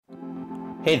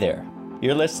Hey there,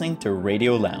 you're listening to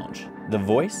Radio Lounge, the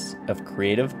voice of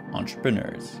creative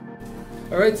entrepreneurs.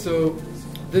 All right, so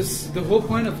the whole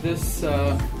point of this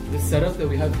setup that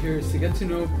we have here is to get to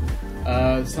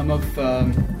know some of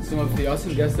the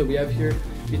awesome guests that we have here.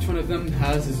 Each one of them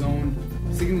has his own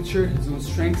signature, his own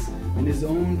strengths, and his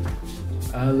own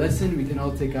lesson we can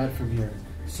all take out from here.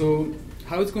 So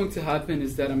how it's going to happen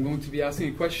is that I'm going to be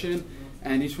asking a question,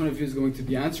 and each one of you is going to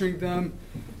be answering them.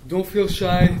 Don't feel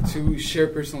shy to share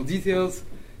personal details,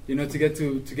 to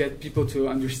get people to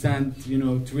understand,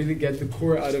 to really get the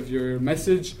core out of your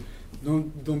message.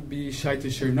 Don't be shy to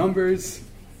share numbers.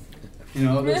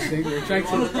 All those things. We're trying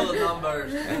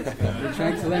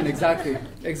to learn.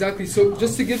 Exactly. So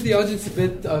just to give the audience a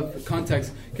bit of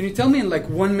context, can you tell me in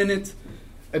 1 minute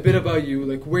a bit about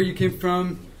you, where you came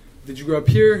from? Did you grow up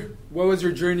here? What was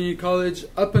your journey, college,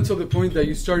 up until the point that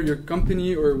you started your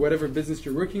company or whatever business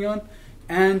you're working on,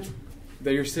 and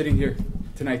that you're sitting here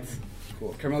tonight?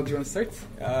 Cool. Carmel, do you want to start?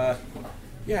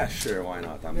 Yeah, sure. Why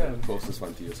not? I'm the closest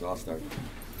one to you, so I'll start.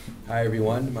 Hi,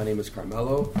 everyone. My name is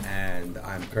Carmelo, and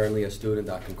I'm currently a student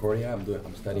at Concordia.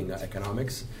 I'm studying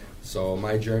economics. So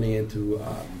my journey into,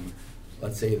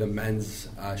 let's say, the men's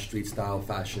street style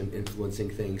fashion influencing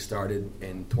thing started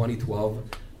in 2012,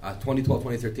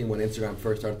 2013, when Instagram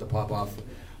first started to pop off.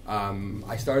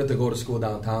 I started to go to school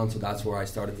downtown, so that's where I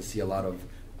started to see a lot of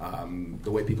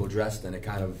the way people dressed, and it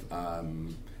kind of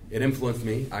it influenced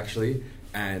me, actually.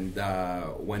 And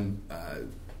when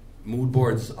mood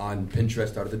boards on Pinterest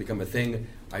started to become a thing,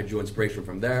 I drew inspiration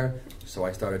from there. So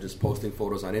I started just posting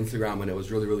photos on Instagram when it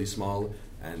was really, really small,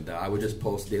 and I would just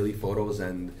post daily photos,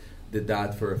 and did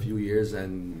that for a few years,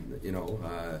 and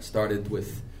started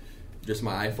with just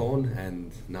my iPhone,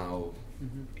 and now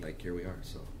here we are.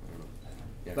 So I don't know.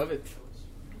 Yeah. Love it.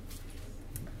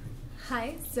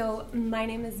 Hi, so my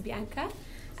name is Bianca,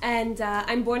 and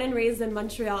I'm born and raised in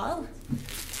Montreal.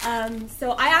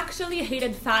 So I actually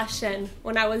hated fashion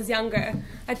when I was younger.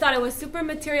 I thought it was super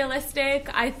materialistic.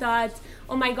 I thought,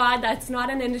 oh my God, that's not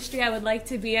an industry I would like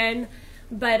to be in.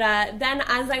 But then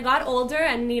as I got older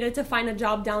and needed to find a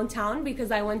job downtown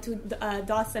because I went to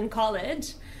Dawson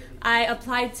College, I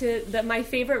applied to my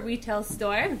favorite retail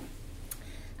store.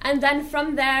 And then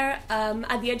from there,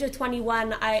 at the age of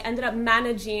 21, I ended up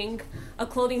managing a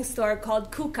clothing store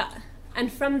called Kuka.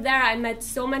 And from there, I met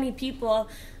so many people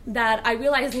that I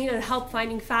realized needed help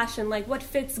finding fashion, what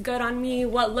fits good on me,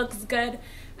 what looks good.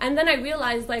 And then I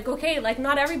realized,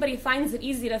 not everybody finds it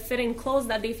easy to fit in clothes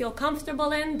that they feel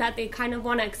comfortable in, that they kind of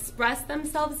want to express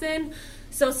themselves in.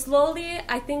 So slowly,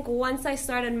 I think once I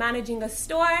started managing a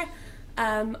store,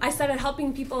 I started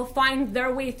helping people find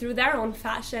their way through their own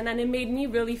fashion, and it made me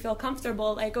really feel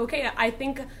comfortable. I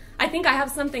think I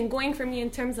have something going for me in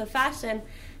terms of fashion.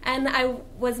 And I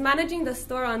was managing the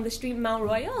store on the street Mount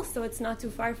Royal, so it's not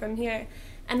too far from here.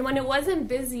 And when it wasn't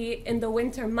busy in the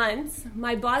winter months,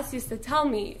 my boss used to tell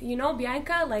me,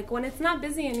 Bianca, when it's not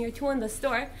busy and you're two in the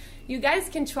store, you guys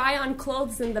can try on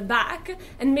clothes in the back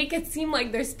and make it seem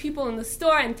like there's people in the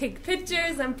store and take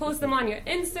pictures and post them on your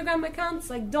Instagram accounts.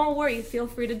 Don't worry, feel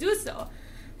free to do so.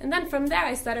 And then from there,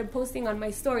 I started posting on my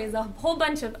stories a whole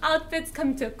bunch of outfits.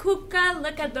 Come to Kuka,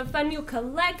 look at the fun new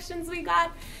collections we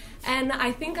got. And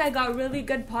I think I got really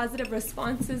good positive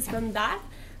responses from that.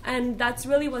 And that's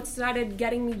really what started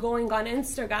getting me going on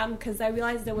Instagram, because I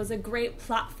realized there was a great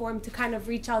platform to kind of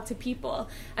reach out to people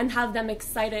and have them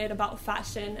excited about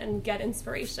fashion and get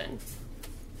inspiration.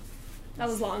 That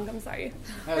was long, I'm sorry.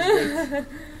 That was great.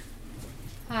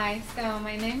 Hi, so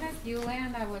my name is Yulia,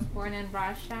 and I was born in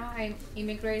Russia. I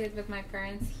immigrated with my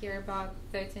parents here about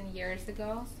 13 years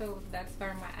ago, so that's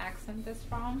where my accent is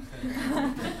from.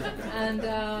 And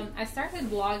I started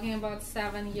blogging about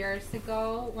 7 years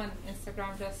ago when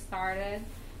Instagram just started.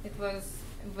 It was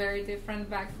very different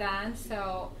back then,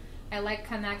 so I liked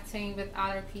connecting with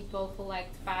other people who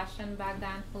liked fashion back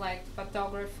then, who liked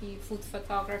photography, food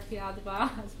photography as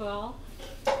well.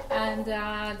 And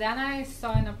then I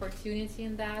saw an opportunity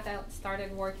in that. I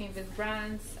started working with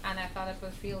brands, and I thought it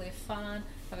was really fun.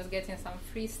 I was getting some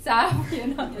free stuff,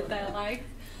 that I liked.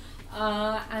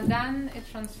 And then it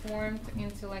transformed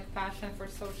into fashion for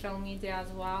social media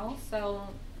as well. So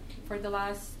for the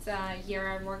last year,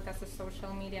 I worked as a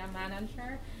social media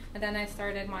manager. And then I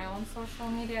started my own social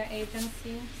media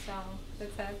agency. So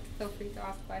that's it. Feel free to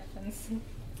ask questions.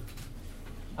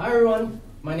 Hi everyone,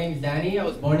 my name is Danny. I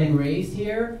was born and raised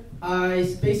here.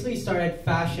 I basically started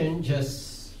fashion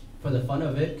just for the fun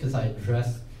of it because I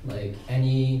dressed like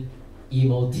any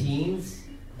emo teens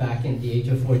back in the age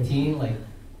of 14,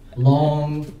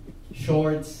 long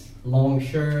shorts, long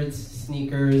shirts,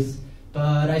 sneakers,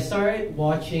 But I started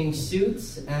watching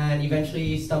Suits and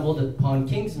eventually stumbled upon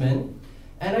Kingsman.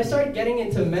 And I started getting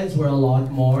into menswear a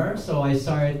lot more, so I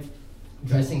started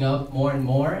dressing up more and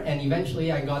more. And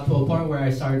eventually I got to a point where I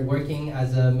started working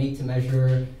as a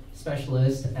made-to-measure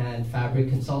specialist and fabric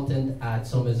consultant at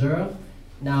So Missouri.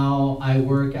 Now I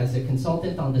work as a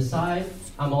consultant on the side.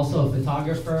 I'm also a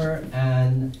photographer,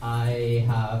 and I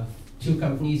have 2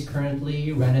 companies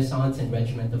currently, Renaissance and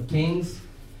Regiment of Kings.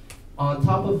 On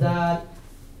top of that,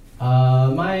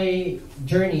 my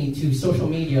journey to social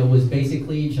media was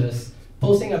basically just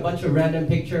posting a bunch of random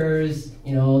pictures,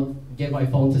 get my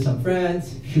phone to some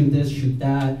friends, shoot this, shoot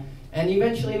that. And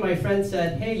eventually my friend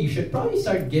said, hey, you should probably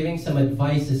start giving some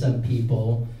advice to some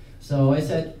people. So I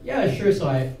said, yeah, sure. So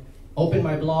I opened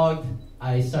my blog.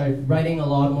 I started writing a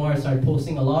lot more. I started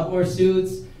posting a lot more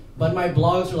suits. But my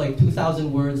blogs are like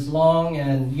 2,000 words long,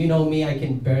 and you know me, I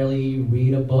can barely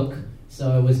read a book.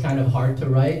 So it was kind of hard to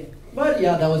write. But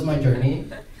yeah, that was my journey.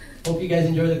 Hope you guys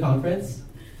enjoy the conference.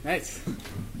 Nice.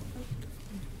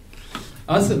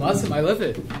 Awesome. I love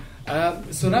it.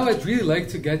 So now I'd really like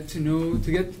to get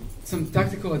some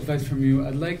tactical advice from you.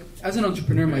 As an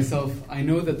entrepreneur myself, I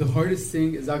know that the hardest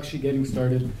thing is actually getting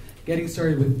started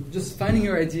with just finding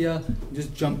your idea,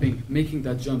 just making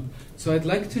that jump. So I'd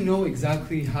like to know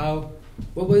exactly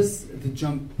what was the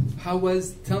jump?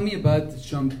 Tell me about the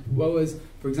jump. What was,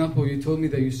 for example, you told me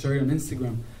that you started on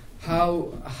Instagram.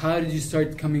 How did you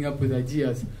start coming up with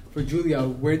ideas? For Julia,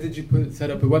 where did you set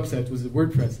up a website? Was it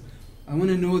WordPress? I want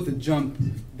to know the jump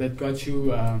that got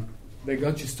you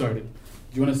started.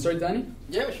 Do you want to start, Danny?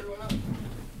 Yeah, sure, why not?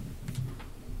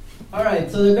 All right,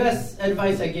 so the best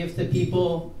advice I give to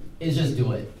people is just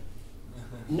do it.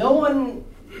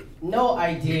 No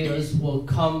ideas will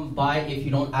come by if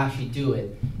you don't actually do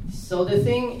it. So the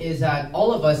thing is that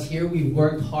all of us here, we've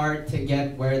worked hard to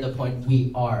get where the point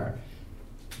we are.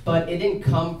 But it didn't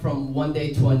come from one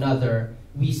day to another.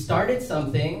 We started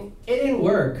something, it didn't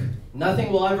work.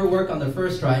 Nothing will ever work on the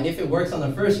first try, and if it works on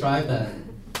the first try, then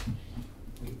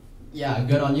yeah,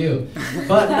 good on you.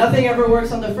 But nothing ever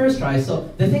works on the first try. So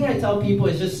the thing I tell people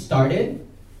is just start it.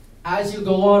 As you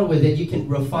go on with it, you can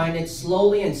refine it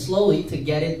slowly to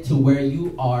get it to where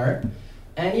you are.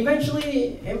 And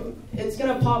eventually, it's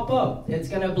going to pop up. It's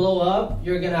going to blow up.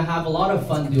 You're going to have a lot of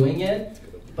fun doing it.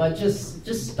 But just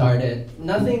start it.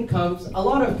 Nothing comes. A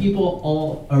lot of people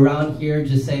all around here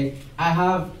just say, I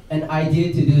have an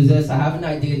idea to do this. I have an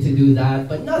idea to do that.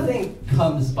 But nothing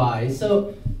comes by.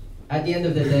 So at the end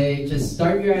of the day, just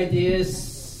start your ideas.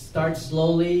 Start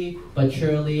slowly but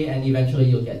surely, and eventually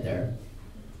you'll get there.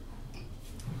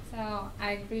 So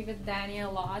I agree with Danny a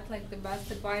lot. The best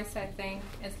advice I think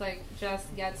is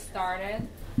just get started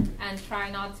and try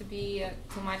not to be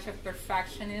too much of a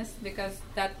perfectionist, because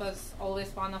that was always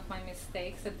one of my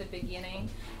mistakes at the beginning.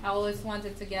 I always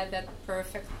wanted to get that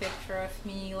perfect picture of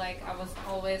me. I was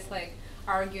always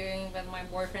arguing with my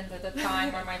boyfriend at the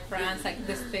time or my friends,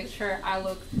 this picture, I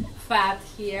look fat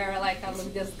here, I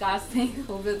look disgusting,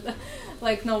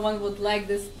 no one would like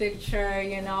this picture,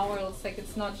 or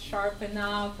it's not sharp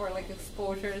enough, or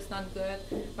exposure is not good.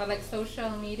 But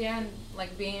social media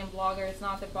and being a blogger is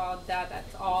not about that at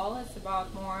all. It's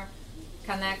about more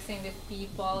connecting with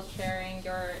people, sharing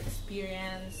your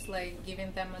experience,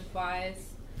 giving them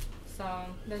advice. So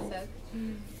that's it.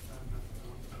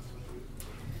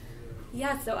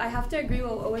 Yeah, so I have to agree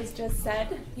with what was just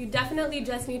said. You definitely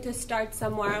just need to start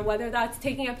somewhere, whether that's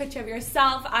taking a picture of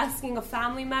yourself, asking a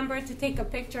family member to take a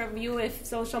picture of you if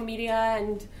social media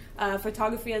and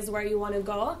photography is where you want to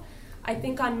go. I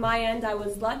think on my end I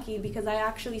was lucky because I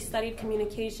actually studied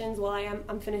communications. Well,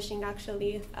 I'm finishing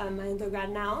actually my undergrad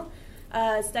now.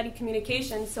 Studied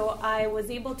communication, so I was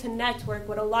able to network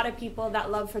with a lot of people that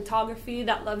love photography,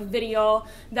 that love video,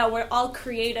 that were all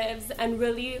creatives, and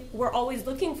really were always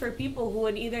looking for people who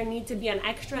would either need to be an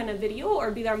extra in a video or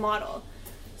be their model.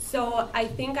 So I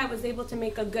think I was able to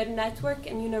make a good network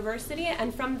in university,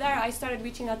 and from there I started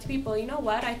reaching out to people. You know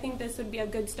what, I think this would be a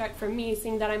good start for me,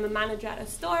 seeing that I'm a manager at a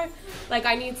store.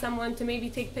 I need someone to maybe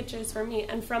take pictures for me,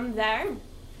 and from there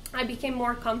I became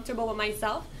more comfortable with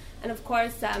myself. And of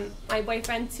course, my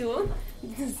boyfriend too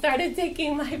started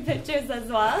taking my pictures as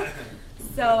well.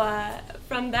 So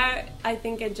from there, I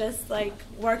think it just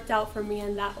worked out for me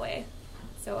in that way.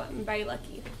 So I'm very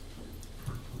lucky.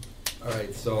 All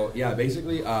right. So yeah,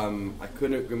 basically, I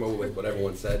couldn't agree more with what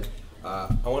everyone said. I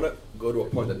want to go to a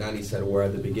point that Danny said, where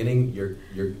at the beginning,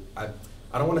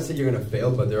 I don't want to say you're going to fail,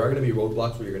 but there are going to be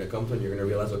roadblocks where you're going to come to and you're going to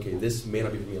realize, okay, this may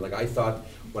not be for me. I thought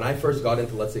when I first got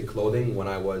into, let's say, clothing, when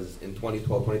I was in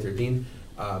 2012, 2013,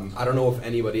 I don't know if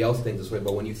anybody else thinks this way,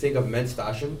 but when you think of men's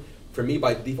fashion, for me,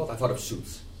 by default, I thought of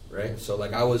suits. right? So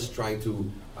like I was trying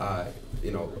to,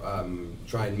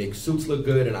 try and make suits look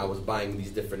good, and I was buying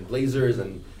these different blazers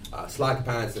and slack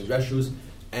pants and dress shoes.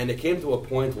 And it came to a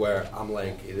point where I'm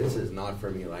like, this is not for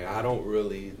me. Like, I don't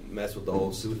really mess with the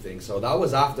whole suit thing. So that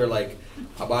was after like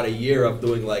about a year of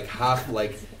doing like half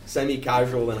like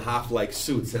semi-casual and half like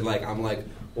suits. And like, I'm like,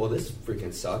 well, this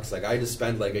freaking sucks. Like, I just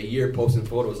spent like a year posting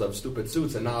photos of stupid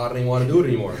suits, and now I don't even want to do it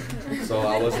anymore. So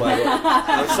I was like,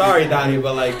 I'm sorry, Danny,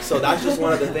 but like, so that's just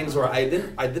one of the things where I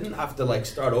didn't have to like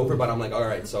start over, but I'm like, all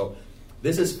right, so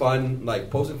this is fun. Like,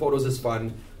 posting photos is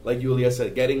fun. Like Yulia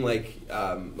said, getting like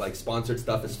sponsored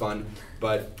stuff is fun,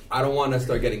 but I don't want to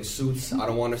start getting suits. I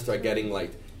don't want to start getting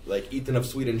like Ethan of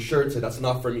Sweden shirts. That's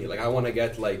not for me. Like, I want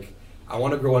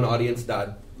to grow an audience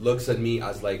that looks at me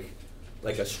as like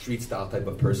a street style type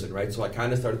of person, right? So I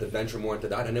kind of started to venture more into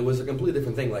that, and it was a completely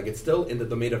different thing. Like, it's still in the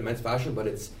domain of men's fashion, but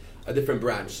it's a different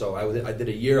branch. So I did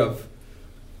a year of,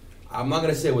 I'm not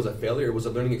going to say it was a failure, it was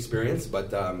a learning experience, but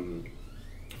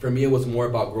for me it was more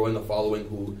about growing a following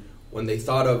who, when they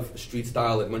thought of street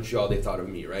style in Montreal, they thought of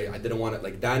me, right? I didn't want it,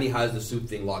 like Danny has the suit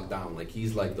thing locked down. Like,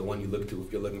 he's like the one you look to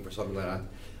if you're looking for something like that.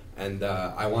 And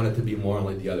I wanted to be more on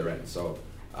like the other end. So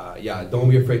don't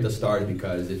be afraid to start,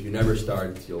 because if you never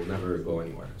start, you'll never go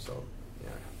anywhere. So, yeah.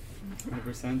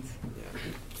 100%.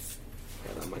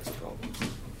 Yeah, that makes a problem.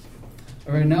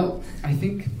 All right, now I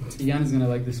think Jan is gonna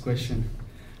like this question.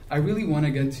 I really want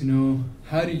to get to know,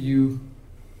 how do you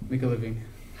make a living?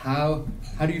 How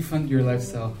do you fund your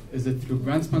lifestyle? Is it through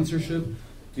brand sponsorship? Do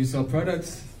you sell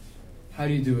products? How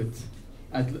do you do it?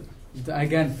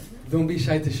 Again, don't be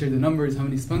shy to share the numbers, how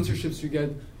many sponsorships you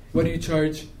get, what do you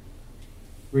charge?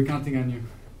 We're counting on you.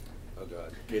 Oh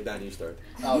God. Okay, Dan, you start.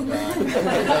 Oh God.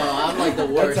 No, I'm like the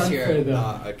worst That's unfair, here.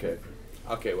 Okay.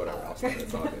 Okay, whatever. I'll start.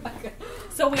 It's all good.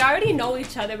 So we already know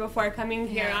each other before coming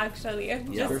here, actually,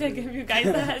 just to give you guys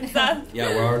a heads up.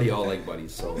 Yeah, we're already all like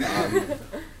buddies. So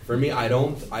for me, I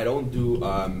don't do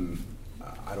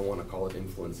I don't want to call it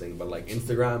influencing, but like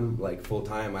Instagram, like full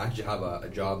time. I actually have a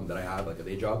job that I have, like a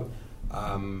day job.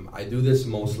 I do this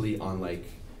mostly on like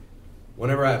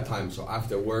whenever I have time. So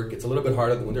after work, it's a little bit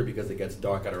harder in the winter because it gets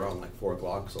dark at around like 4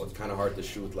 o'clock. So it's kind of hard to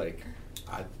shoot like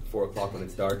at 4 o'clock when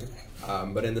it's dark.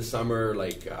 But in the summer,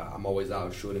 like I'm always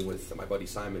out shooting with my buddy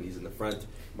Simon. He's in the front.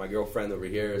 My girlfriend over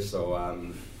here. So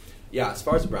as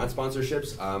far as brand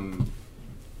sponsorships,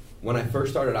 when I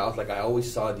first started out, like I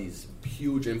always saw these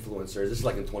huge influencers. This is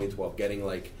like in 2012, getting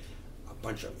like a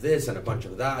bunch of this and a bunch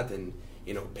of that, and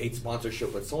paid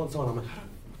sponsorship with so and so. And I'm like, how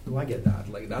do I get that?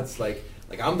 Like that's like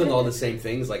I'm doing all the same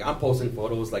things. Like I'm posting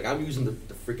photos. Like I'm using the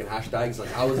freaking hashtags.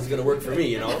 Like how is this gonna work for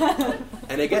me?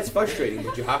 And it gets frustrating,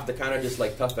 but you have to kind of just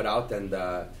like tough it out,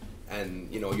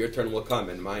 and your turn will come,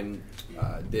 and mine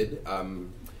did.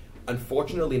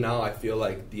 Unfortunately, now I feel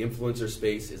like the influencer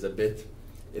space is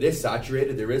it is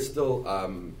saturated. There is still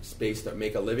space to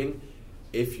make a living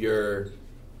if you're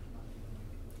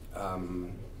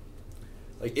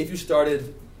if you started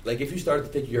to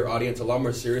take your audience a lot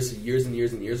more seriously years and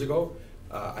years and years ago.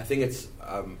 I think it's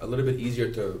a little bit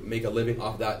easier to make a living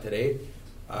off that today.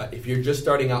 If you're just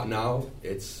starting out now,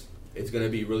 it's going to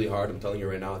be really hard. I'm telling you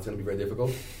right now, it's going to be very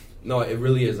difficult. No, it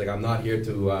really is. Like I'm not here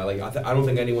to I don't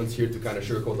think anyone's here to kind of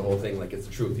sugarcoat the whole thing. Like it's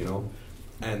the truth,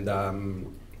 And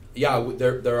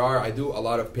there are. I do a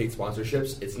lot of paid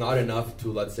sponsorships. It's not enough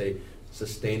to, let's say,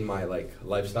 sustain my like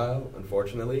lifestyle.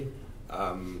 Unfortunately,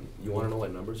 you want to know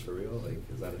like numbers for real? Like,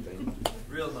 is that a thing?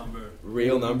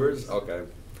 Real numbers. Okay.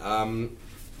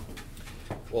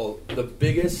 Well, the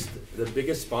biggest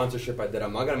sponsorship I did.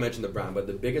 I'm not gonna mention the brand, but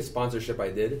the biggest sponsorship I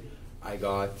did,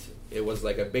 it was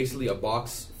like basically a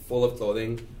box full of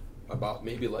clothing, about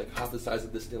maybe like half the size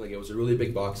of this thing. Like it was a really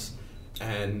big box.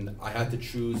 And I had to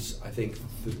choose, I think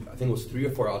it was 3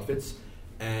 or 4 outfits,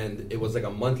 and it was like a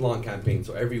month-long campaign.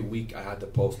 So every week I had to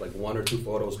post like 1 or 2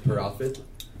 photos per outfit.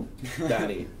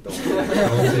 Danny, don't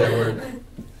say a word.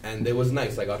 And it was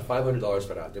nice. I got $500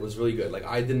 for that. It was really good. Like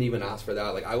I didn't even ask for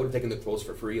that. Like I would have taken the clothes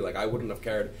for free. Like I wouldn't have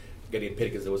cared getting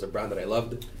paid because it was a brand that I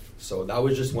loved. So that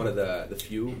was just one of the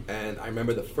few. And I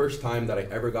remember the first time that I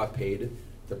ever got paid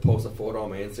to post a photo on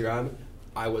my Instagram,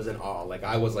 I was in awe. Like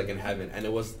I was like in heaven, and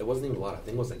it wasn't even a lot. I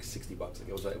think it was like $60.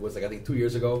 Like it was like I think 2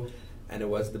 years ago, and it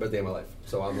was the best day of my life.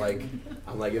 So I'm like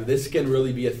if this can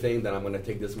really be a thing, then I'm gonna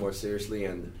take this more seriously.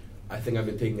 And I think I've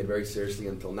been taking it very seriously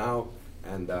until now,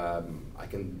 and I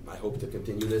hope to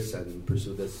continue this and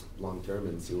pursue this long term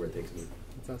and see where it takes me.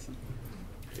 That's awesome.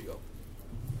 Here you go.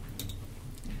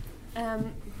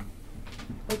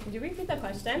 Wait, could you repeat the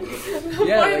question? Yeah, Before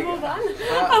we move on?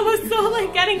 I was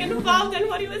so getting involved in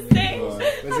what he was saying.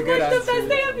 It was a good the answer. best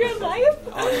day of your life?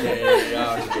 Okay.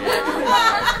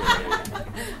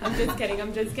 I'm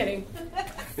I'm just kidding.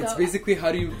 It's basically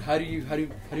how do you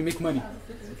make money?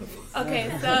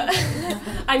 Okay, so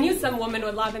I knew some woman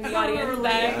would laugh in the audience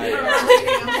there.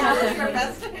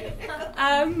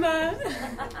 I'm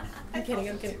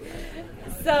kidding.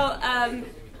 So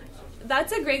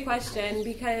that's a great question,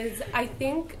 because I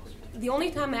think the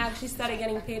only time I actually started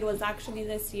getting paid was actually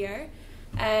this year,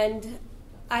 and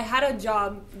I had a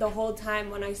job the whole time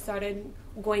when I started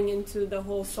going into the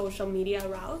whole social media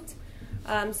route.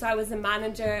 So I was a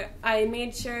manager. I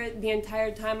made sure the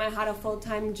entire time I had a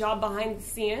full-time job behind the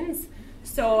scenes.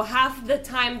 So half the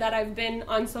time that I've been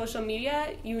on social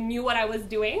media, you knew what I was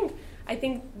doing. I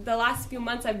think the last few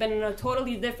months I've been in a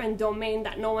totally different domain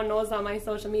that no one knows on my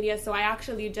social media. So I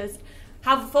actually just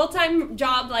have a full-time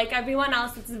job like everyone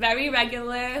else. It's very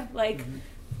regular. Like,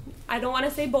 I don't want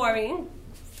to say boring,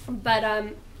 but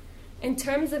in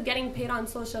terms of getting paid on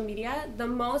social media, the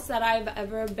most that I've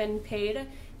ever been paid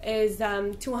is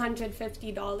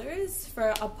 $250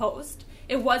 for a post.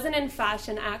 It wasn't in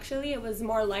fashion, actually. It was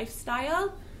more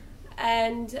lifestyle.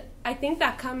 And I think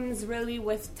that comes really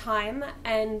with time.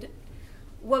 And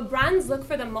what brands look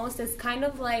for the most is kind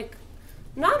of like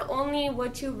not only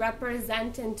what you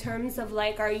represent in terms of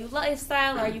like, are you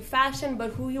lifestyle, are you fashion,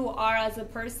 but who you are as a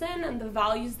person and the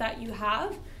values that you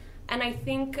have. And I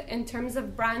think in terms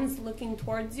of brands looking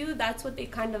towards you, that's what they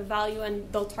kind of value,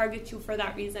 and they'll target you for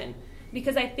that reason.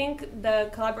 Because I think the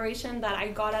collaboration that I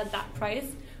got at that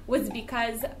price was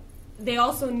because they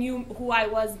also knew who I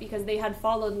was, because they had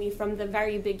followed me from the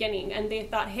very beginning, and they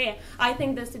thought, hey, I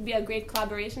think this would be a great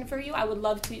collaboration for you. I would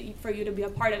love for you to be a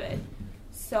part of it.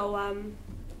 So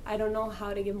I don't know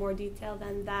how to give more detail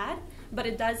than that, but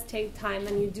it does take time,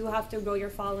 and you do have to grow your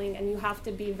following, and you have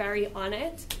to be very on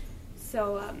it.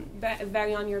 So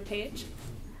very on your page.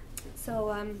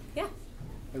 So yeah.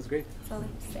 That was great. That's all I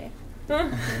have to say.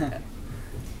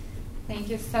 Thank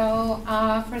you. So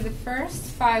for the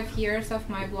first 5 years of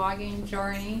my blogging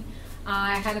journey,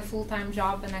 I had a full-time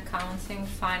job in accounting,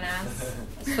 finance,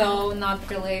 so not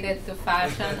related to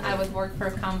fashion. I would work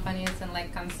for companies in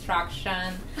like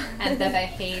construction, and that I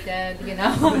hated, you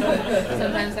know.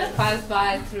 Sometimes I pass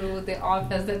by through the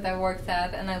office that I worked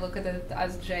at, and I look at it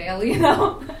as jail, you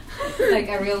know. Like,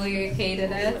 I really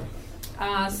hated it.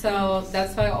 So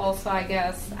that's why also, I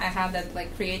guess, I had that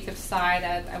like creative side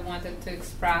that I wanted to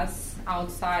express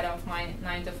outside of my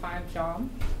 9-to-5 job.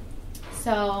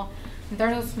 So in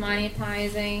terms of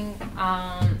monetizing,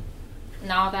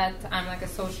 now that I'm like a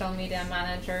social media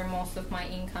manager, most of my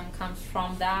income comes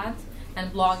from that,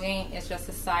 and blogging is just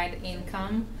a side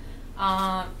income.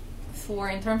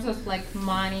 In terms of like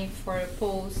money for a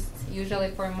post, usually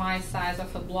for my size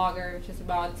of a blogger, which is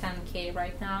about 10K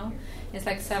right now, it's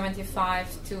like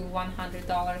 $75 to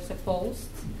 $100 a post,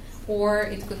 or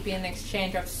it could be an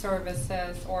exchange of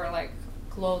services or like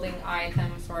clothing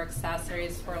items or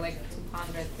accessories for like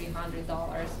 $200,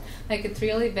 $300. Like, it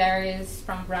really varies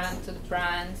from brand to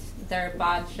brand, their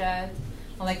budget,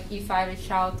 or like if I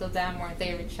reach out to them or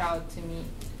they reach out to me.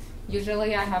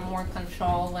 Usually I have more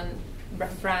control when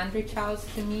brand reach out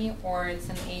to me or it's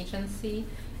an agency,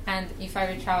 and if I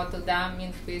reach out to them,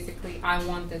 means basically I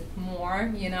wanted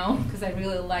more, you know, because I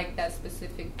really like that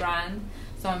specific brand.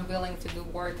 So I'm willing to do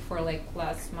work for like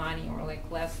less money or like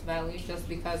less value just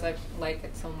because I like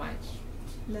it so much.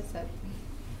 That's it.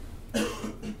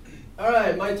 All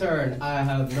right, my turn. I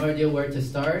have no idea where to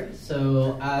start.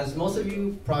 So as most of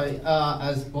you probably,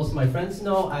 as most of my friends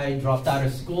know, I dropped out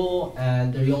of school,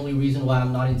 and the only reason why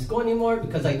I'm not in school anymore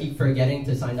because I keep forgetting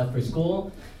to sign up for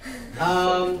school.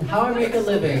 How I make a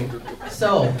living.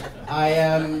 So I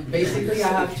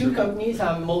have two companies.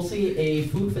 I'm mostly a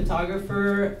food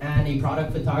photographer and a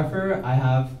product photographer. I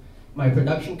have my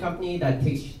production company that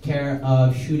takes care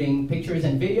of shooting pictures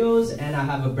and videos, and I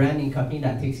have a branding company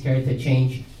that takes care to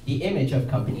change the image of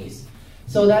companies.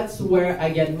 So that's where I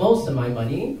get most of my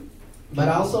money. But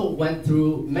I also went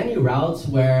through many routes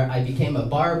where I became a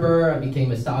barber, I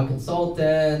became a style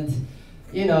consultant.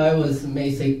 You know, it was a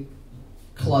basic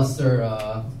cluster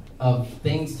of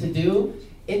things to do.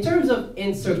 In terms of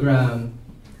Instagram,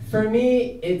 for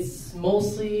me, it's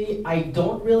mostly, I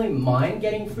don't really mind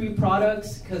getting free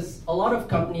products because a lot of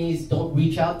companies don't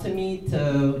reach out to me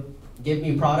to give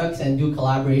me products and do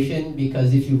collaboration,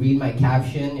 because if you read my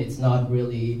caption, it's not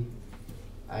really,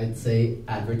 I'd say,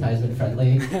 advertisement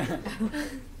friendly.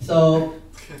 So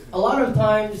a lot of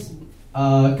times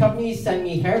companies send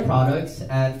me hair products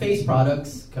and face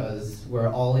products because we're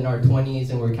all in our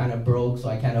 20s and we're kind of broke, so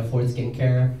I can't afford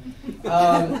skincare.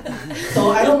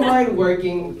 So I don't mind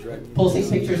posting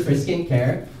pictures for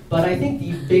skincare, but I think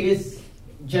the biggest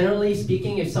generally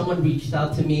speaking, if someone reached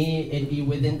out to me, it'd be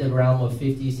within the realm of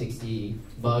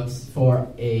 $50-$60 for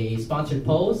a sponsored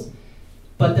post.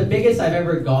 But the biggest I've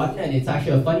ever gotten, and it's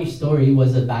actually a funny story,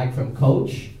 was a bag from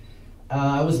Coach.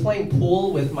 I was playing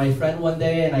pool with my friend one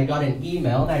day, and I got an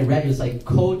email, and I read it was like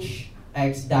Coach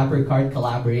X Dapper Card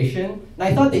collaboration. And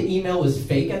I thought the email was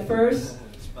fake at first.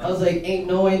 I was like, ain't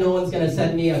no way no one's gonna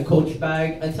send me a Coach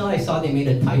bag, until I saw they made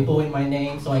a typo in my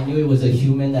name, so I knew it was a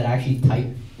human that actually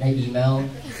typed my email.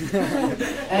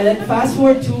 And then fast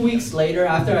forward 2 weeks later,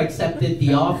 after I accepted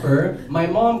the offer, my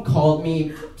mom called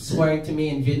me, swearing to me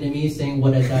in Vietnamese, saying,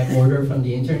 what did I order from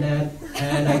the internet?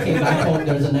 And I came back home,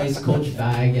 there was a nice Coach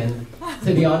bag, and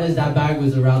to be honest, that bag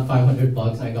was around $500,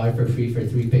 and I got it for free for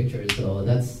 3 pictures, so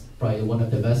that's probably one of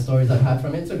the best stories I've had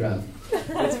from Instagram.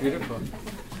 That's beautiful.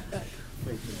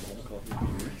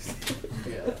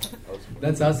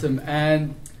 That's awesome,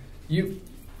 and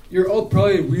you're all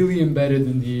probably really embedded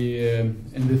in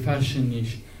the fashion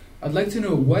niche. I'd like to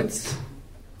know what's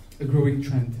a growing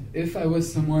trend. If I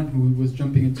was someone who was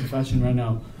jumping into fashion right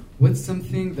now, what's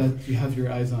something that you have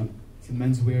your eyes on? Is it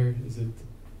menswear? Is it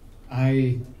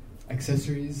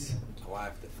accessories? Oh, I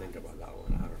have to think about that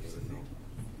one. I don't really know.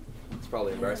 It's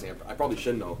probably embarrassing. I probably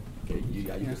should know. Okay, you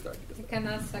can start. You can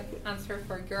answer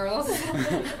for girls.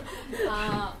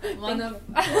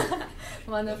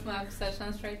 One of my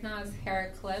obsessions right now is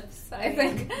hair clips. I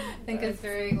think it's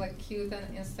very like cute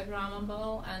and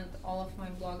Instagrammable, and all of my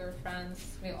blogger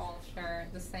friends, we all share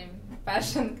the same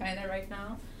fashion kind of right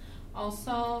now.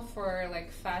 Also for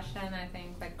like fashion, I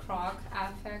think like Croc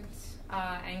affect,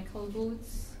 ankle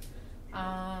boots.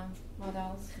 What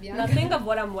else? Bianca? Nothing of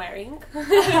what I'm wearing.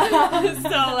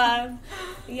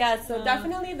 So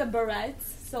definitely the barrettes.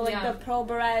 So like the pro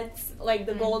barrettes, like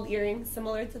the gold earrings,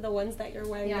 similar to the ones that you're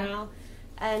wearing now.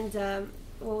 And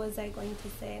what was I going to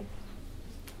say?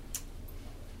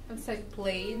 It's like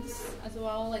blades as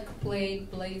well, like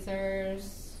blade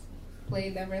blazers,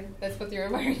 blade everything. That's what you're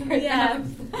wearing right now.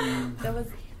 There was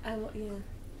what did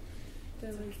I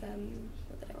want to say?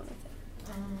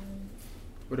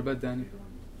 What about Danny?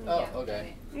 Oh,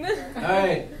 okay.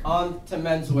 Alright, on to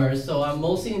menswear. So I'm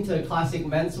mostly into classic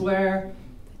menswear.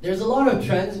 There's a lot of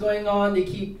trends going on. They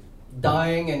keep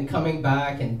dying and coming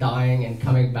back and dying and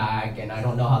coming back, and I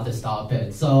don't know how to stop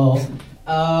it. So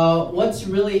what's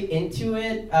really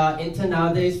into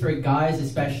nowadays for guys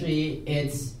especially,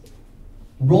 it's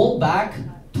roll back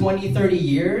 20, 30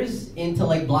 years into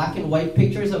like black and white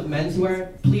pictures of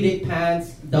menswear, pleated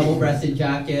pants, double-breasted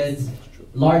jackets,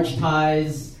 large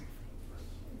ties,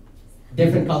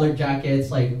 different colored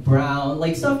jackets, like brown,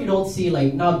 like stuff you don't see,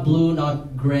 like not blue,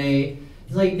 not gray.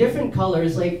 It's like different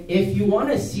colors. Like if you want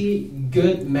to see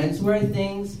good menswear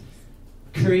things,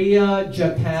 Korea,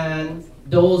 Japan,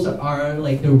 those are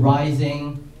like the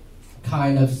rising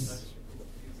kind of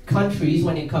countries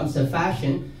when it comes to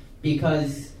fashion,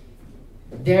 because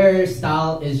their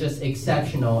style is just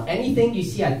exceptional. Anything you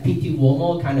see at PT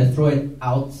Uomo, kind of throw it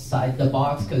outside the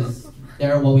box, because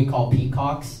they're what we call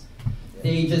peacocks.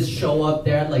 They just show up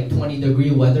there at like 20-degree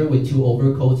weather with 2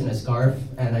 overcoats and a scarf,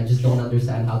 and I just don't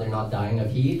understand how they're not dying of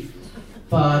heat.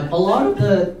 But a lot of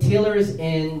the tailors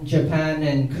in Japan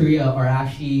and Korea are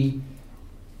actually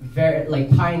very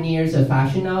like pioneers of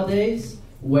fashion nowadays,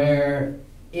 where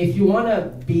if you want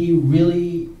to be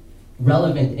really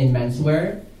relevant in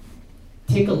menswear,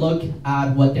 take a look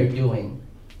at what they're doing.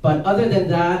 But other than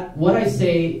that, what I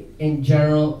say in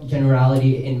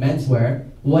generality in menswear,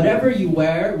 whatever you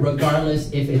wear,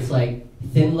 regardless if it's like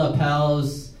thin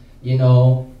lapels,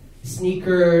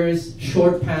 sneakers,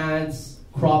 short pants,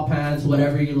 crop pants,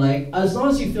 whatever you like, as long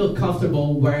as you feel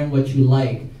comfortable wearing what you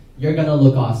like, you're gonna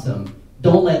look awesome.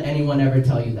 Don't let anyone ever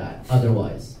tell you that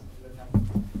otherwise.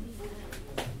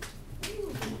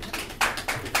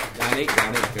 Danny,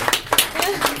 good.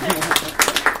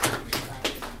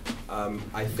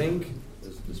 I think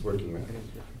this is working right.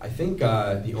 I think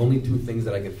the only 2 things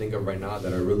that I can think of right now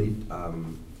that are really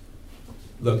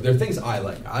look, they're things I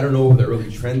like. I don't know if they're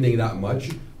really trending that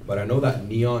much, but I know that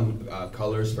neon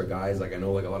colors for guys. Like I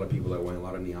know like a lot of people are wearing a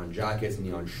lot of neon jackets,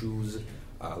 neon shoes.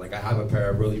 Like I have a pair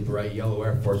of really bright yellow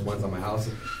Air Force Ones on my house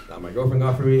that my girlfriend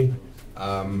got for me.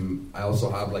 I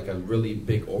also have like a really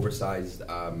big oversized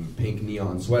pink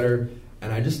neon sweater,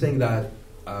 and I just think that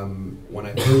when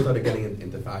I first started getting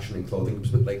into fashion and clothing,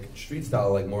 like street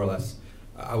style, like more or less,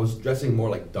 I was dressing more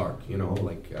like dark,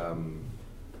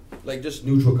 like just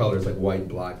neutral colors, like white,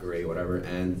 black, gray, whatever.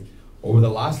 And over the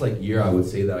last like year, I would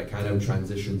say that I kind of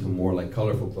transitioned to more like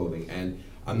colorful clothing. And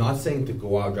I'm not saying to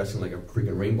go out dressing like a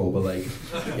freaking rainbow, but like,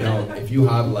 if you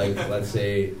have like, let's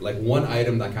say, like one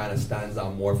item that kind of stands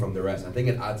out more from the rest, I think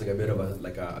it adds like a bit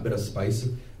of spice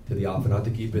to to the outfit, not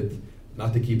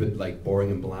to keep it like boring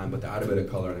and bland, but to add a bit of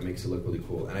color, and it makes it look really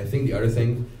cool. And I think the other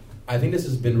thing, I think this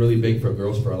has been really big for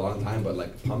girls for a long time, but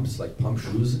like pump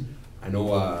shoes. I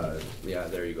know, yeah,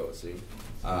 there you go, see.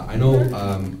 I know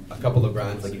a couple of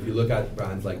brands, like if you look at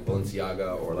brands like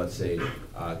Balenciaga or let's say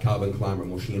Calvin Klein or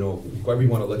Moschino, whoever you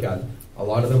want to look at, a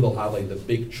lot of them will have like the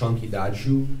big chunky dad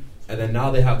shoe, and then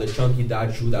now they have the chunky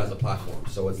dad shoe that has a platform.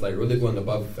 So it's like really going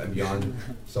above and beyond.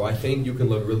 So I think you can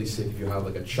look really sick if you have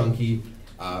like a chunky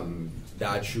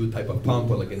dad shoe type of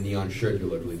pump or like a neon shirt, you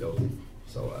look really dope.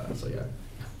 So yeah.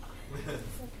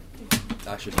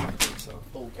 That should be my thing, so.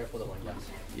 Oh, careful the one, yes.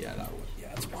 Yeah, that one. Yeah,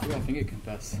 that's fine. Yeah, I think it can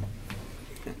pass.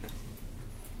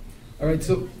 All right,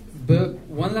 so but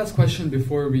one last question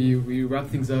before we wrap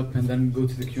things up and then go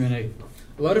to the Q&A.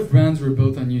 A lot of brands were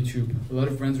built on YouTube. A lot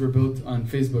of brands were built on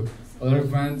Facebook. A lot of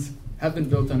brands have been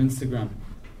built on Instagram.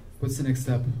 What's the next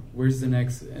step? Where's the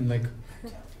next? And like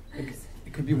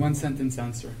it could be one sentence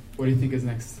answer. What do you think is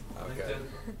next? Okay.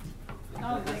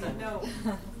 Oh, no.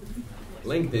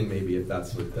 LinkedIn, maybe, if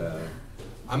that's what.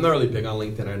 I'm not really big on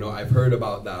LinkedIn. I know I've heard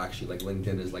about that actually. Like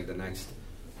LinkedIn is like the next,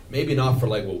 maybe not for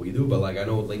like what we do, but like I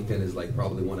know LinkedIn is like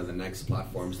probably one of the next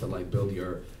platforms to like build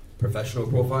your professional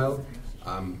profile.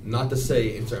 Not to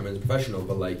say Instagram is professional,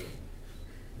 but like,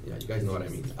 yeah, you guys know what I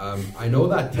mean. I know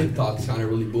that TikTok's kind of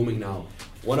really booming now.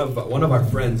 One of our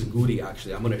friends, Goody,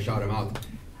 actually, I'm gonna shout him out.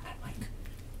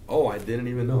 Oh, I didn't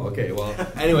even know. Okay, well,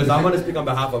 anyways, I'm going to speak on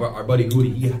behalf of our buddy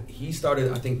Goody. He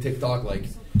started, I think, TikTok like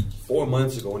 4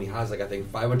 months ago, and he has like, I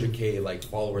think, 500K like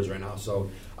followers right now.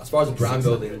 So as far as brand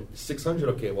building, 600,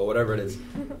 okay, well, whatever it is.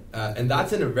 And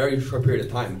that's in a very short period of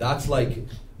time. That's like,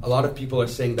 a lot of people are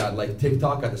saying that like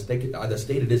TikTok at the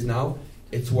state it is now,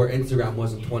 it's where Instagram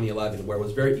was in 2011, where it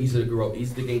was very easy to grow,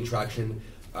 easy to gain traction.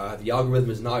 The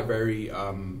algorithm is not very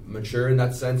mature in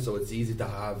that sense, so it's easy to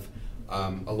have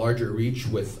a larger reach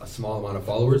with a small amount of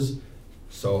followers.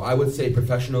 So I would say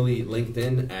professionally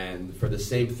LinkedIn, and for the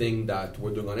same thing that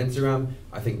we're doing on Instagram,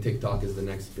 I think TikTok is the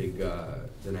next big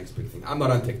thing. I'm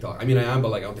not on TikTok. I mean, I am, but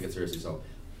like I don't take it seriously, so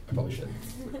I probably should.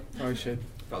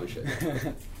 Probably should.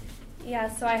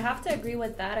 Yeah, so I have to agree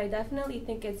with that. I definitely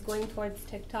think it's going towards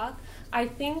TikTok. I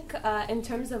think in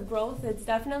terms of growth, it's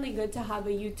definitely good to have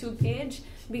a YouTube page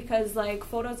because like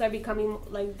photos are becoming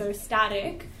like they're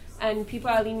static. And people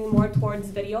are leaning more towards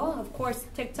video. Of course,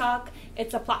 TikTok,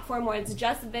 it's a platform where it's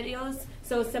just videos.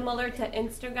 So similar to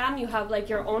Instagram, you have like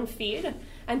your own feed.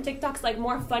 And TikTok's like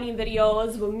more funny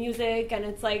videos with music, and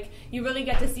it's like you really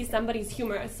get to see somebody's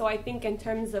humor. So I think in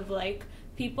terms of like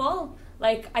people,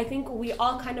 like I think we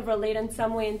all kind of relate in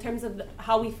some way in terms of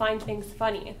how we find things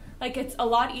funny. Like it's a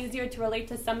lot easier to relate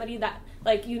to somebody that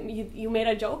like you made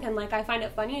a joke and like I find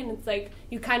it funny, and it's like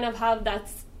you kind of have that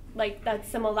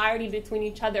similarity between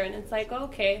each other, and it's like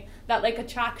okay, that like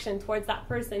attraction towards that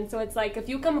person. So it's like if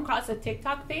you come across a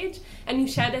TikTok page and you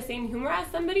share the same humor as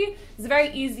somebody, it's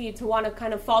very easy to want to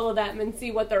kind of follow them and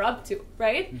see what they're up to,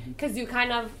 right? Because you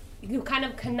kind of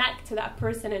connect to that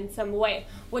person in some way,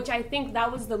 which I think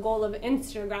that was the goal of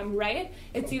Instagram, right?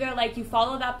 It's either like you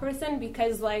follow that person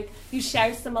because like you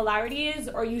share similarities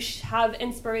or you have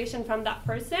inspiration from that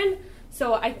person.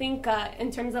 So I think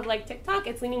in terms of like TikTok,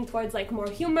 it's leaning towards like more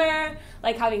humor,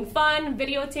 like having fun,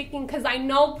 video taking, because I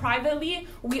know privately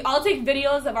we all take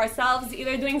videos of ourselves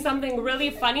either doing something really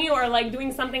funny or like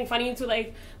doing something funny to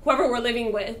like whoever we're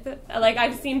living with. Like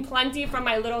I've seen plenty from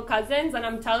my little cousins, and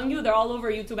I'm telling you, they're all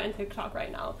over YouTube and TikTok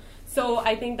right now. So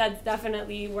I think that's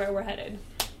definitely where we're headed.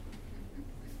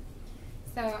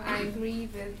 So I agree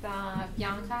with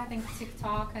Bianca. I think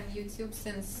TikTok and YouTube,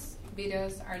 since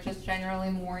videos are just generally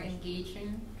more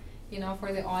engaging, you know,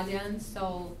 for the audience,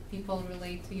 so people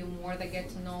relate to you more, they get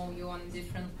to know you on a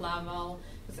different level.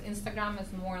 Because Instagram is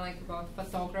more like about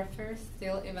photographers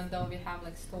still, even though we have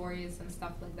like stories and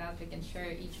stuff like that we can share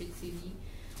IGTV.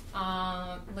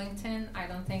 LinkedIn, I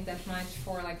don't think that much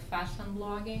for like fashion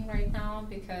blogging right now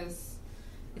because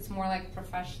it's more like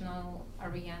professional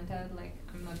oriented, like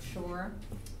I'm not sure.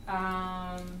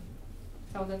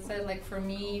 So that's it, like for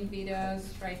me, videos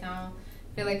right now,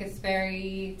 I feel like it's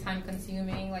very time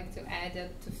consuming, like to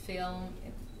edit, to film,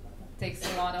 it takes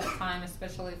a lot of time,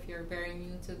 especially if you're very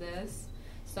new to this.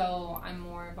 So I'm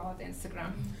more about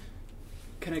Instagram.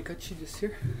 Can I cut you just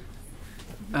here?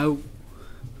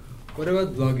 What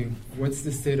about blogging? What's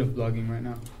the state of blogging right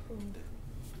now?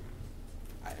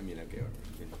 I mean, okay.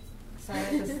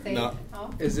 Sorry, the state. No.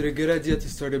 Oh. Is it a good idea to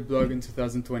start a blog in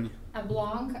 2020? A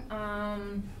blog?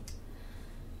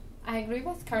 I agree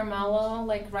with Carmelo.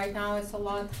 Like right now it's a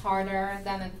lot harder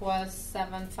than it was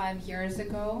 5 years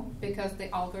ago because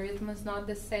the algorithm is not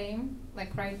the same.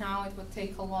 Like right now it would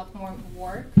take a lot more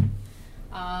work.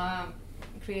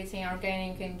 creating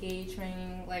organic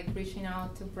engagement, like reaching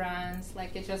out to brands.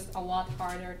 Like it's just a lot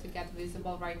harder to get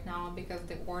visible right now because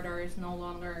the order is no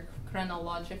longer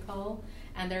chronological,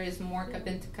 and there is more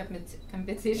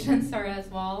competition sorry, as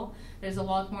well. There's a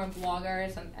lot more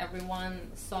bloggers, and everyone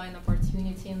saw an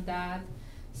opportunity in that.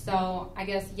 So I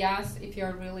guess, yes, if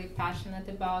you're really passionate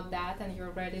about that and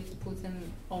you're ready to put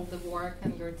in all the work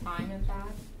and your time in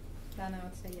that, then I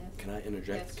would say yes. Can I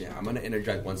interject? Yes, Yeah, I'm going to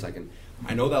interject 1 second.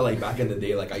 I know that like back in the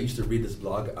day, like I used to read this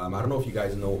blog. I don't know if you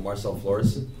guys know Marcel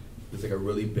Flores. He's like a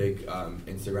really big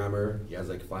Instagrammer. He has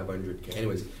like 500K.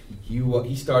 Anyways,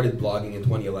 he started blogging in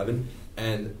 2011,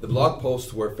 and the blog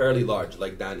posts were fairly large,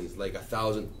 like Danny's, like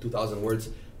 1,000, 2,000 words,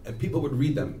 and people would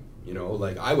read them. You know,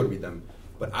 like I would read them.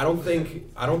 But I don't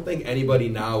think anybody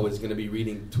now is going to be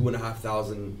reading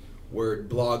 2,500 word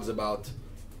blogs about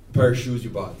pair of shoes you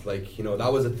bought. Like, you know,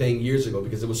 that was a thing years ago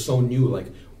because it was so new. Like,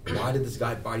 why did this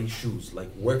guy buy these shoes?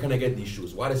 Like, where can I get these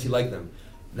shoes? Why does he like them?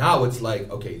 Now it's like,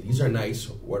 okay, these are nice.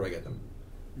 Where do I get them?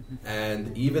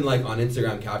 And even like on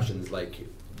Instagram captions, like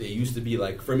they used to be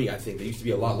like, for me, I think they used to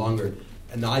be a lot longer.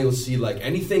 And now you'll see like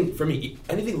anything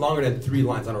longer than 3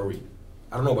 lines, I don't read.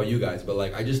 I don't know about you guys, but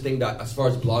like I just think that as far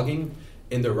as blogging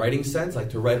in the writing sense, like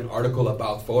to write an article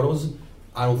about photos,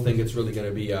 I don't think it's really going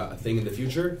to be a thing in the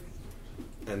future.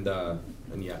 And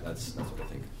yeah, that's what I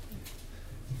think.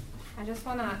 I just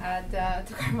want to add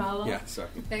to Carmelo. Yeah, sorry.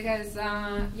 Because,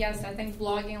 yes, I think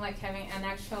blogging, like having an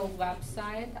actual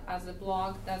website as a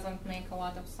blog doesn't make a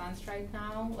lot of sense right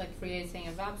now. Like creating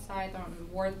a website on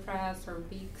WordPress or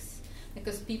Wix.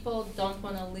 Because people don't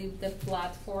want to leave the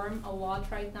platform a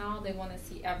lot right now. They want to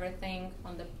see everything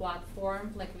on the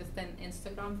platform, like within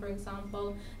Instagram, for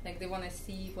example. Like they want to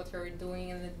see what you're doing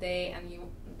in the day, and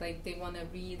they want to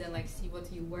read and like see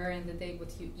what you wear in the day,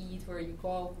 what you eat, where you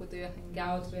go, who do you hang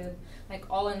out with, like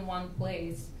all in one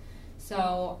place.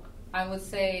 So I would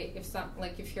say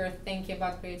if you're thinking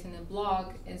about creating a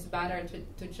blog, it's better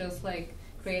to just like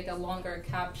create a longer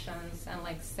captions and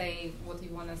like say what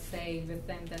you want to say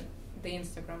within the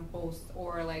Instagram post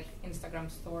or like Instagram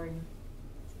story.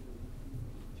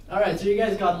 Alright, so you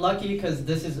guys got lucky because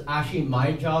this is actually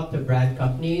my job to brand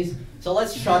companies. So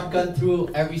let's shotgun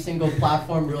through every single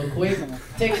platform real quick.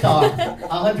 TikTok,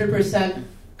 100%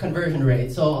 conversion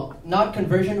rate. So not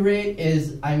conversion rate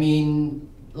is, I mean,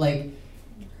 like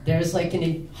there's like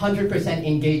an 100%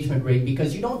 engagement rate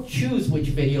because you don't choose which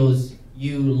videos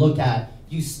you look at.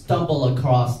 You stumble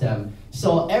across them.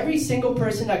 So every single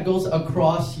person that goes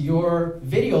across your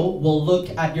video will look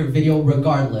at your video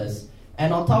regardless.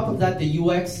 And on top of that, the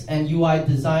UX and UI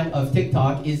design of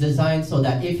TikTok is designed so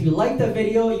that if you like the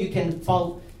video, you can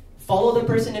follow the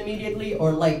person immediately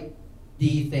or like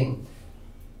the thing.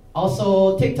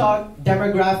 Also, TikTok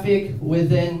demographic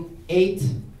within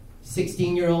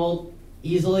 16-year-old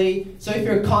easily. So if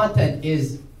your content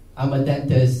is, I'm a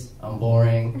dentist, I'm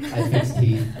boring, I fix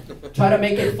teeth. Try to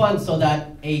make it fun so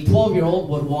that a 12-year-old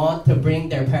would want to bring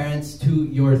their parents to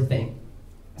your thing.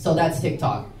 So that's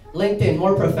TikTok. LinkedIn,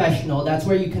 more professional. That's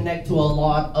where you connect to a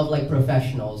lot of like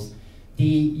professionals. The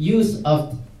use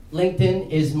of LinkedIn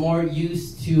is more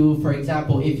used to, for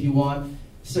example, if you want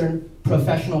certain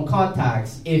professional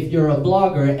contacts. If you're a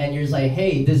blogger and you're like,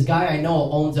 hey, this guy I know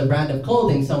owns a brand of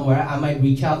clothing somewhere, I might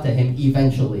reach out to him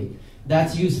eventually.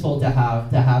 That's useful to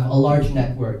have a large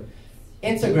network.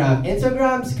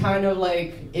 Instagram's kind of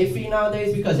like iffy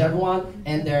nowadays because everyone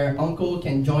and their uncle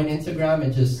can join Instagram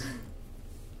and just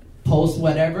post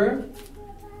whatever.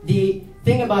 The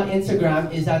thing about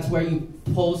Instagram is that's where you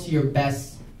post your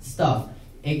best stuff.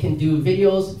 It can do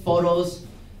videos, photos,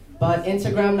 but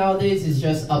Instagram nowadays is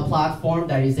just a platform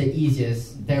that is the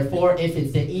easiest. Therefore, if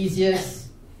it's the easiest,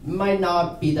 might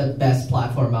not be the best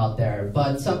platform out there,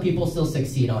 but some people still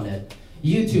succeed on it.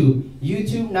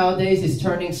 YouTube nowadays is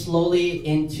turning slowly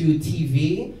into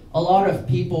TV. A lot of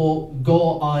people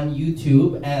go on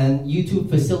YouTube, and YouTube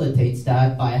facilitates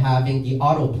that by having the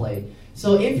autoplay.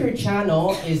 So if your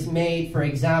channel is made, for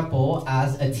example,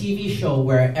 as a TV show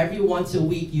where every once a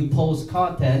week you post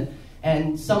content,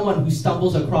 and someone who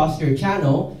stumbles across your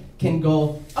channel can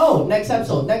go, oh, next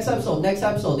episode.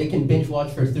 They can binge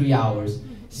watch for 3 hours.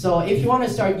 So if you want to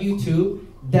start YouTube,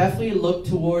 definitely look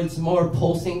towards more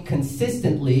posting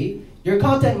consistently. Your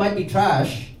content might be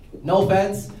trash, no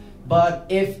offense, but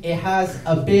if it has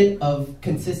a bit of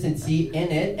consistency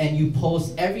in it and you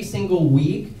post every single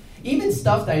week, even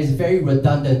stuff that is very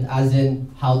redundant, as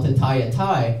in how to tie a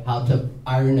tie, how to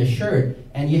iron a shirt,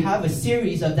 and you have a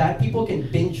series of that, people can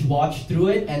binge watch through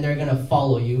it and they're going to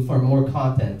follow you for more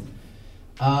content.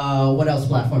 What else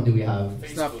platform do we have?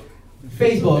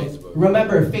 Facebook.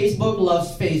 Remember, Facebook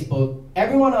loves Facebook.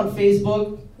 Everyone on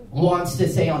Facebook wants to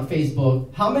say on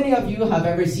Facebook, how many of you have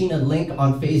ever seen a link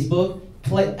on Facebook,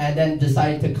 click, and then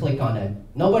decided to click on it?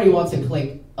 Nobody wants to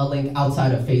click a link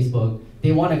outside of Facebook.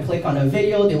 They want to click on a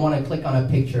video, they want to click on a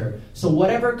picture. So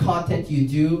whatever content you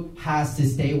do has to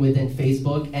stay within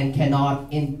Facebook and cannot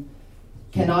be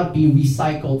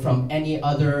recycled from any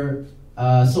other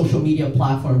social media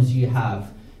platforms you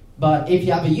have. But if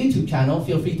you have a YouTube channel,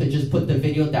 feel free to just put the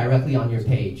video directly on your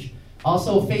page.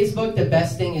 Also, Facebook, the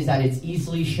best thing is that it's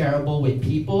easily shareable with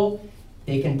people.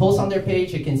 They can post on their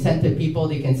page, they can send to people,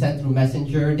 they can send through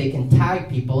Messenger, they can tag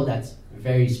people, that's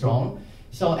very strong.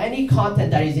 So any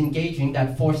content that is engaging,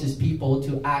 that forces people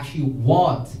to actually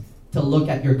want to look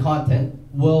at your content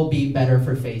will be better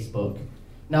for Facebook.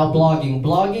 Now blogging.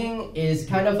 Blogging is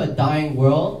kind of a dying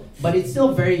world, but it's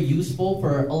still very useful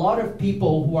for a lot of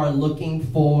people who are looking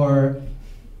for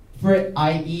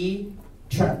i.e.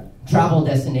 travel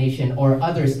destination or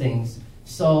other things.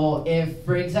 So if,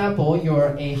 for example,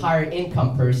 you're a higher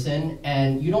income person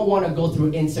and you don't want to go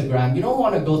through Instagram, you don't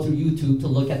want to go through YouTube to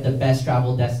look at the best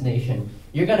travel destination,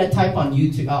 you're going to type on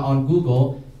YouTube, on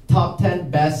Google, top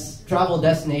 10 best travel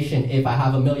destination if I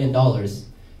have $1 million.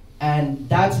 And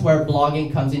that's where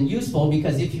blogging comes in useful,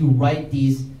 because if you write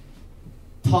these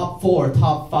top 4,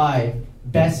 top 5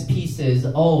 best pieces,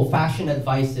 fashion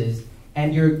advices,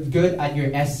 and you're good at your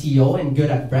SEO and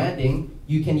good at branding,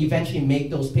 you can eventually make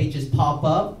those pages pop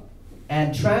up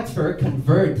and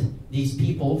convert these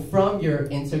people from your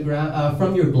Instagram,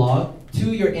 from your blog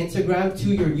to your Instagram, to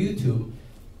your YouTube.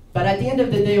 But at the end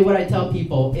of the day, what I tell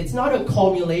people, it's not a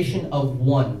culmination of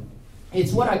one.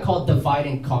 It's what I call divide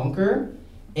and conquer.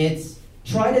 It's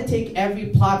try to take every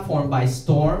platform by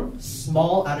storm,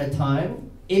 small at a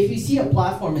time. If you see a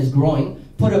platform is growing,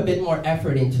 put a bit more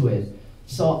effort into it.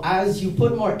 So as you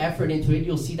put more effort into it,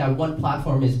 you'll see that one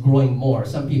platform is growing more.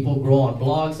 Some people grow on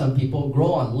blogs, some people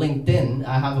grow on LinkedIn.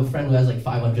 I have a friend who has like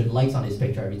 500 likes on his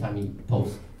picture every time he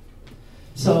posts.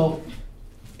 So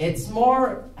it's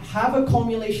more, have a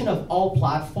culmination of all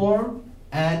platform,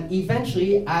 and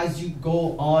eventually as you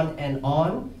go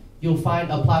on, you'll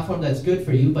find a platform that's good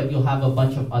for you, but you'll have a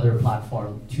bunch of other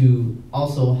platforms to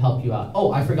also help you out.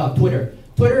 Oh, I forgot, Twitter.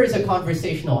 Twitter is a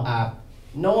conversational app.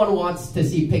 No one wants to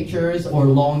see pictures or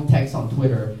long text on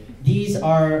Twitter.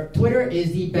 Twitter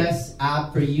is the best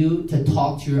app for you to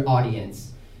talk to your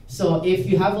audience. So if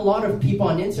you have a lot of people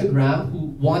on Instagram who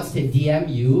wants to DM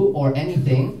you or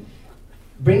anything,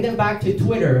 bring them back to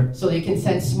Twitter so they can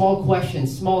send small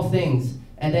questions, small things,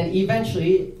 and then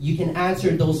eventually you can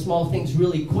answer those small things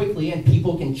really quickly and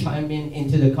people can chime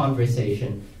into the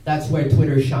conversation. That's where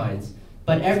Twitter shines.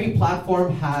 But every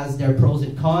platform has their pros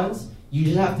and cons. You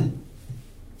just have to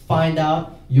find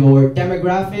out your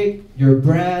demographic, your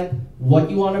brand, what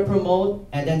you want to promote,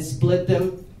 and then split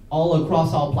them all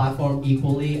across all platforms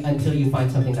equally until you find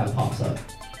something that pops up.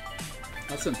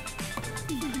 Awesome.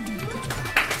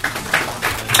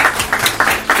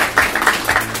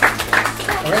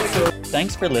 All right, so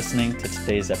thanks for listening to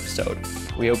today's episode.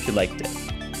 We hope you liked it.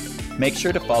 Make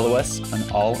sure to follow us on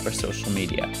all our social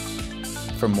media.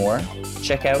 For more,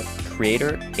 check out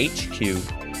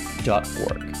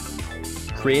creatorhq.org.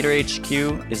 Creator HQ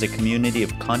is a community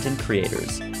of content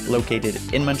creators located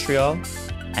in Montreal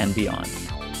and beyond.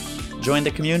 Join the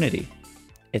community.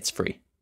 It's free.